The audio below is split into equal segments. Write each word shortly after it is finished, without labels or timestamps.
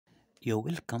You're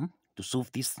welcome to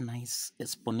solve this nice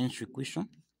exponential equation,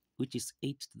 which is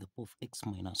 8 to the power of x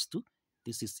minus 2.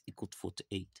 This is equal to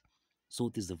 48.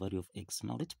 So this is the value of x.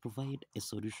 Now let's provide a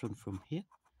solution from here.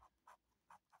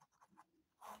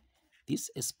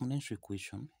 This exponential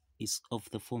equation is of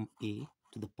the form a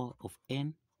to the power of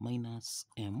n minus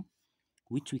m,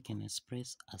 which we can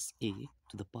express as a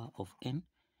to the power of n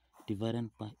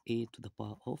divided by a to the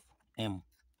power of m.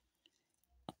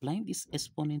 Applying this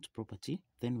exponent property,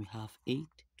 then we have 8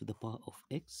 to the power of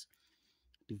x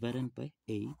divided by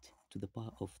 8 to the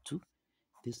power of 2.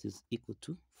 This is equal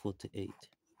to 48.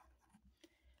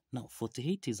 Now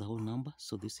 48 is a whole number,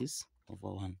 so this is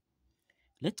over 1.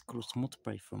 Let's cross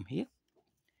multiply from here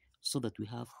so that we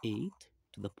have 8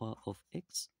 to the power of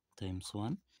x times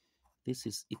 1. This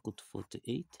is equal to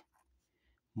 48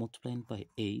 multiplied by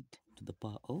 8 to the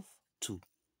power of 2.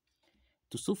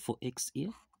 To solve for x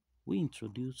here, we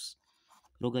introduce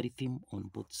logarithm on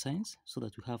both sides so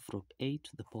that we have log 8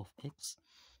 to the power of x.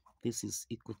 This is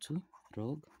equal to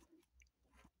log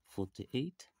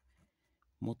 48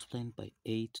 multiplied by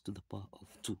 8 to the power of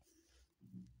 2.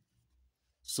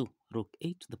 So log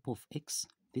 8 to the power of x,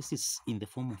 this is in the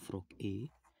form of log a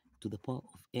to the power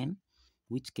of n,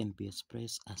 which can be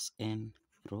expressed as n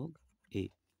log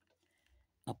a.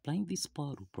 Applying this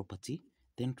power rule property,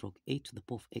 then log 8 to the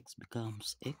power of x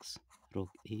becomes x log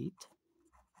 8.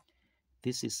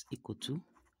 This is equal to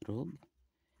log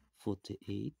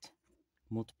 48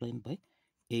 multiplied by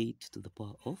 8 to the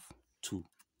power of 2.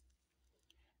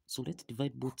 So let's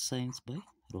divide both sides by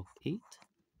log 8.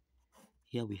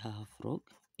 Here we have log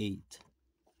 8.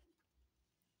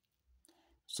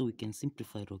 So we can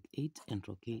simplify log 8 and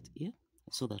log 8 here,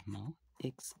 so that now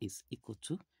x is equal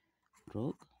to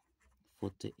log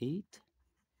 48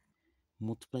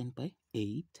 multiplied by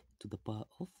 8 to the power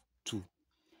of 2.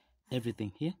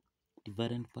 Everything here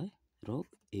divided by log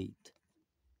 8.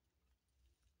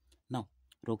 Now,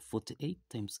 log 48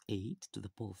 times 8 to the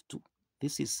power of 2.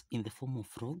 This is in the form of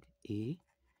log a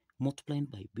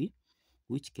multiplied by b,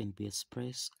 which can be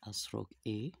expressed as log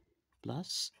a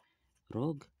plus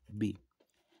log b.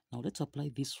 Now let's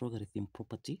apply this logarithm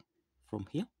property from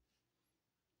here.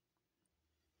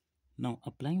 Now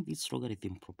applying this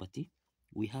logarithm property,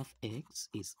 we have x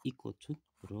is equal to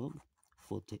log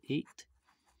 48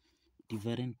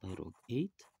 divided by log 8,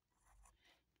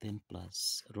 then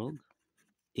plus log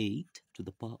 8 to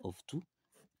the power of 2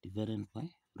 divided by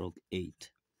log 8.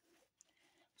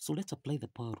 So let's apply the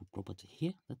power rule property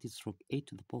here, that is log 8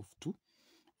 to the power of 2.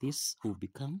 This will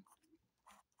become,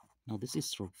 now this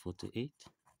is log 48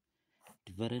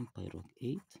 divided by log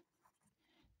 8,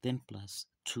 then plus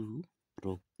 2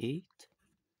 log 8.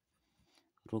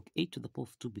 Log 8 to the power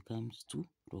of 2 becomes 2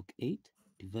 log 8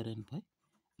 divided by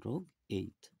log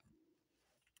 8.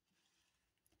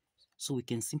 So we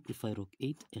can simplify log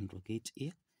 8 and log 8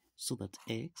 here, so that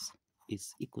x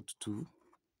is equal to 2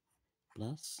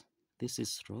 plus, this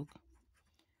is log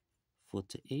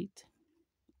 48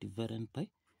 divided by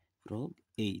log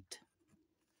 8.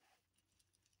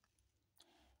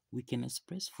 We can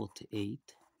express 48.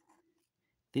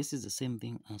 This is the same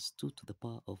thing as 2 to the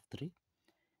power of 3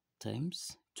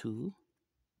 times 2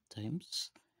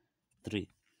 times 3.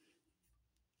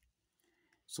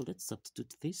 So let's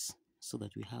substitute this so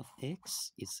that we have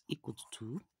x is equal to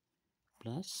 2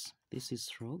 plus, this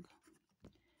is log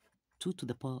 2 to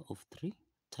the power of 3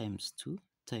 times 2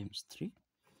 times 3.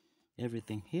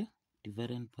 Everything here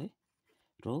divided by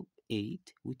log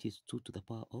 8, which is 2 to the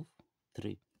power of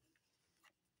 3.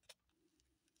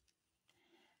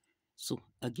 So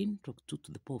again, log 2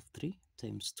 to the power of 3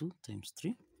 times 2 times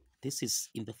 3. This is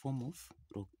in the form of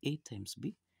log a times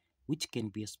b, which can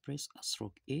be expressed as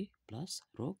log a plus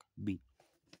log b.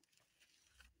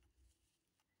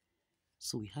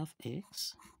 So we have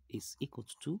x is equal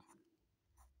to 2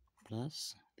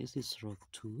 plus, this is log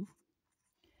 2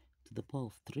 to the power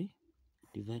of 3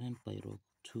 divided by log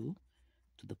 2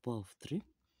 to the power of 3,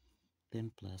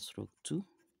 then plus log 2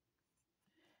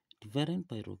 divided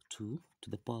by log 2 to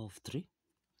the power of 3,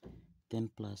 then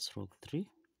plus log 3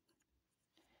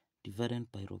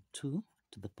 divided by log 2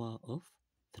 to the power of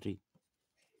 3.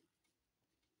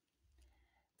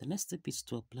 The next step is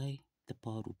to apply the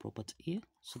power rule property here,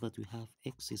 so that we have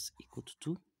x is equal to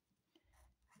 2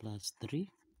 plus 3,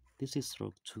 this is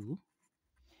log 2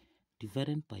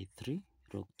 divided by 3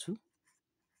 log 2,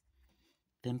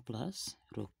 then plus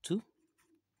log 2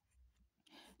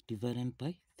 divided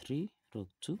by 3 log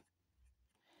 2,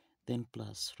 then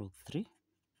plus log 3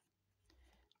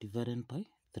 divided by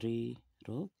 3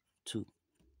 log 2.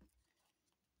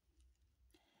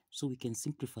 So we can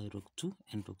simplify log 2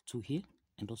 and log 2 here,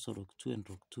 and also log 2 and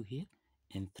log 2 here,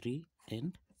 and 3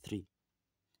 and 3.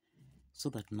 So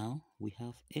that now we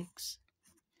have x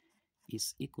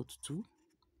is equal to 2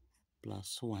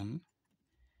 plus 1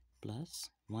 plus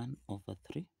 1 over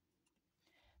 3,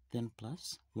 then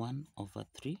plus 1 over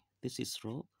 3. This is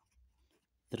log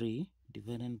 3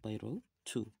 divided by log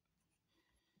 2.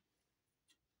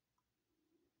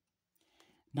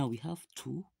 Now we have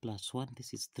 2 plus 1,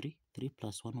 this is 3, 3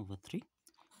 plus 1 over 3,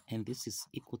 and this is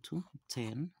equal to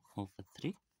 10 over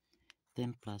 3,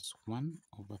 then plus 1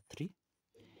 over 3,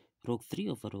 log 3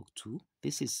 over log 2,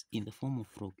 this is in the form of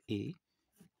log A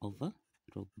over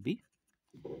log B,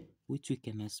 which we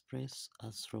can express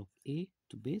as log A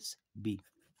to base B.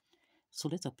 So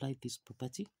let's apply this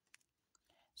property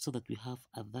so that we have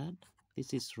a third,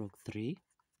 this is log 3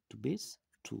 to base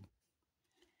 2.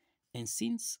 And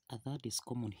since a third is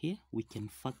common here, we can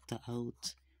factor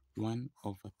out 1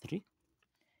 over 3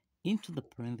 into the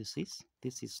parentheses.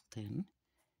 This is 10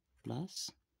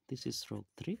 plus, this is log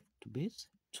 3 to base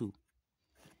 2.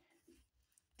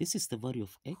 This is the value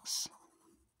of x.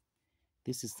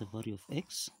 This is the value of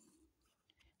x.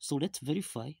 So let's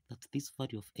verify that this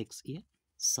value of x here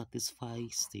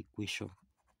satisfies the equation.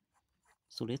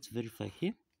 So let's verify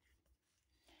here.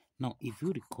 Now, if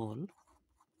you recall,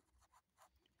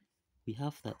 we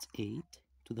have that 8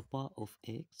 to the power of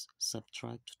x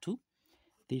subtract 2.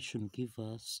 This should give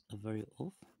us a value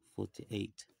of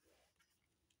 48.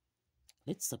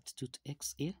 Let's substitute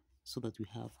x here so that we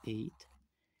have 8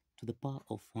 to the power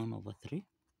of 1 over 3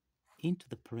 into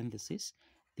the parentheses.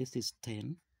 This is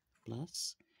 10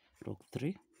 plus log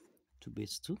 3 to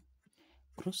base 2.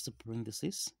 Cross the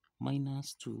parentheses,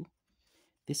 minus 2.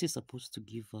 This is supposed to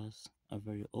give us a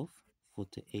value of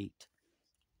 48.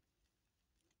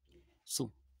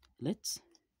 So let's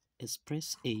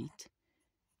express 8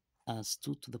 as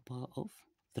 2 to the power of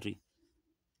 3.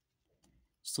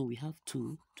 So we have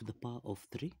 2 to the power of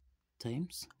 3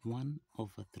 times 1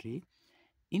 over 3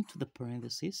 into the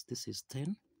parentheses. This is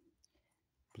 10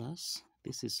 plus,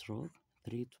 this is log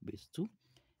 3 to base 2.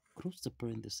 Cross the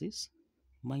parentheses,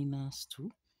 minus 2.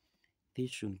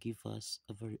 This should give us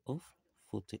a value of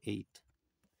 48.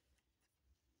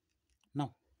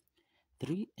 Now,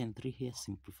 3 and 3 here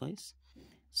simplifies.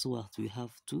 So that we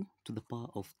have 2 to the power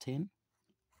of 10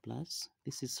 plus,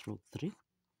 this is log 3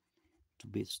 to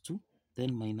base 2,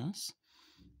 then minus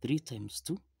 3 times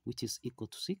 2, which is equal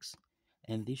to 6,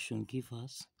 and this should give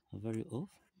us a value of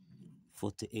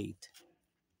 48.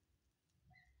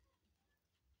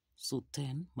 So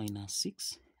 10 minus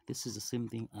 6, this is the same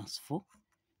thing as 4.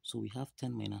 So we have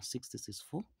 10 minus 6, this is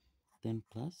 4, then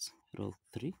plus log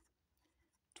 3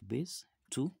 to base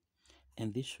 2,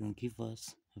 and this should give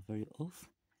us a value of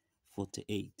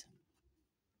 48.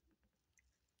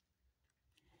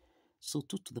 So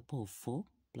 2 to the power of 4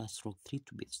 plus log 3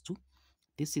 to base 2,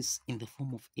 this is in the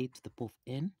form of a to the power of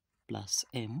n plus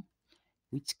m,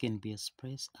 which can be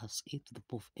expressed as a to the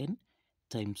power of n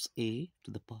times a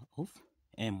to the power of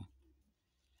m.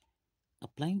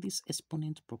 Applying this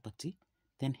exponent property,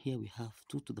 then here we have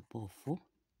 2 to the power of 4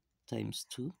 times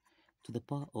 2 to the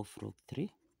power of log 3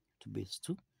 to base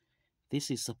 2. This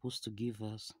is supposed to give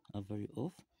us a value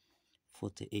of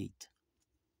 48.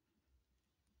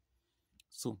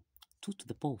 So 2 to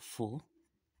the power of 4,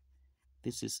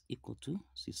 this is equal to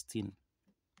 16.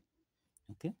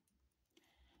 Okay?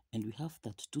 And we have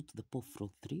that 2 to the power of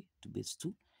log 3 to base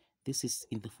 2. This is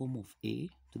in the form of a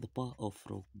to the power of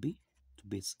log b to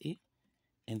base a.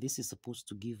 And this is supposed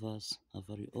to give us a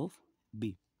value of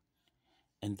b.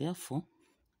 And therefore,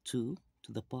 2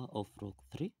 to the power of log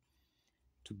 3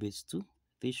 to base 2,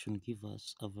 this should give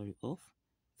us a value of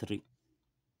 3.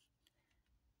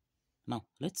 Now,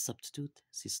 let's substitute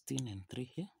 16 and 3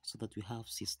 here so that we have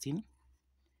 16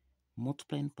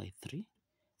 multiplied by 3.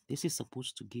 This is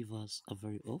supposed to give us a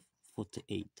value of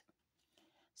 48.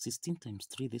 16 times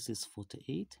 3, this is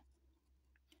 48,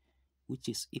 which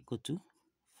is equal to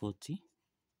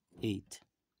 48.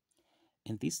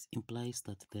 And this implies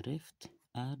that the left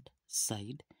hand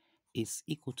side is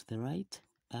equal to the right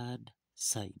hand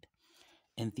side.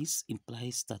 And this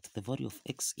implies that the value of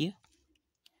x here,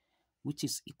 which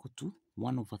is equal to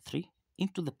 1 over 3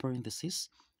 into the parentheses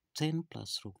 10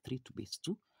 plus log 3 to base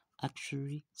 2,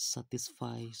 actually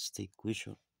satisfies the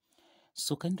equation.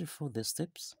 So kindly follow the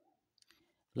steps,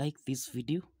 like this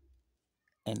video,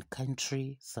 and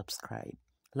kindly subscribe.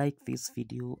 Like this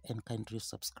video and kindly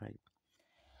subscribe.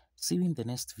 See you in the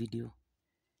next video.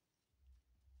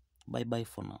 Bye bye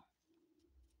for now.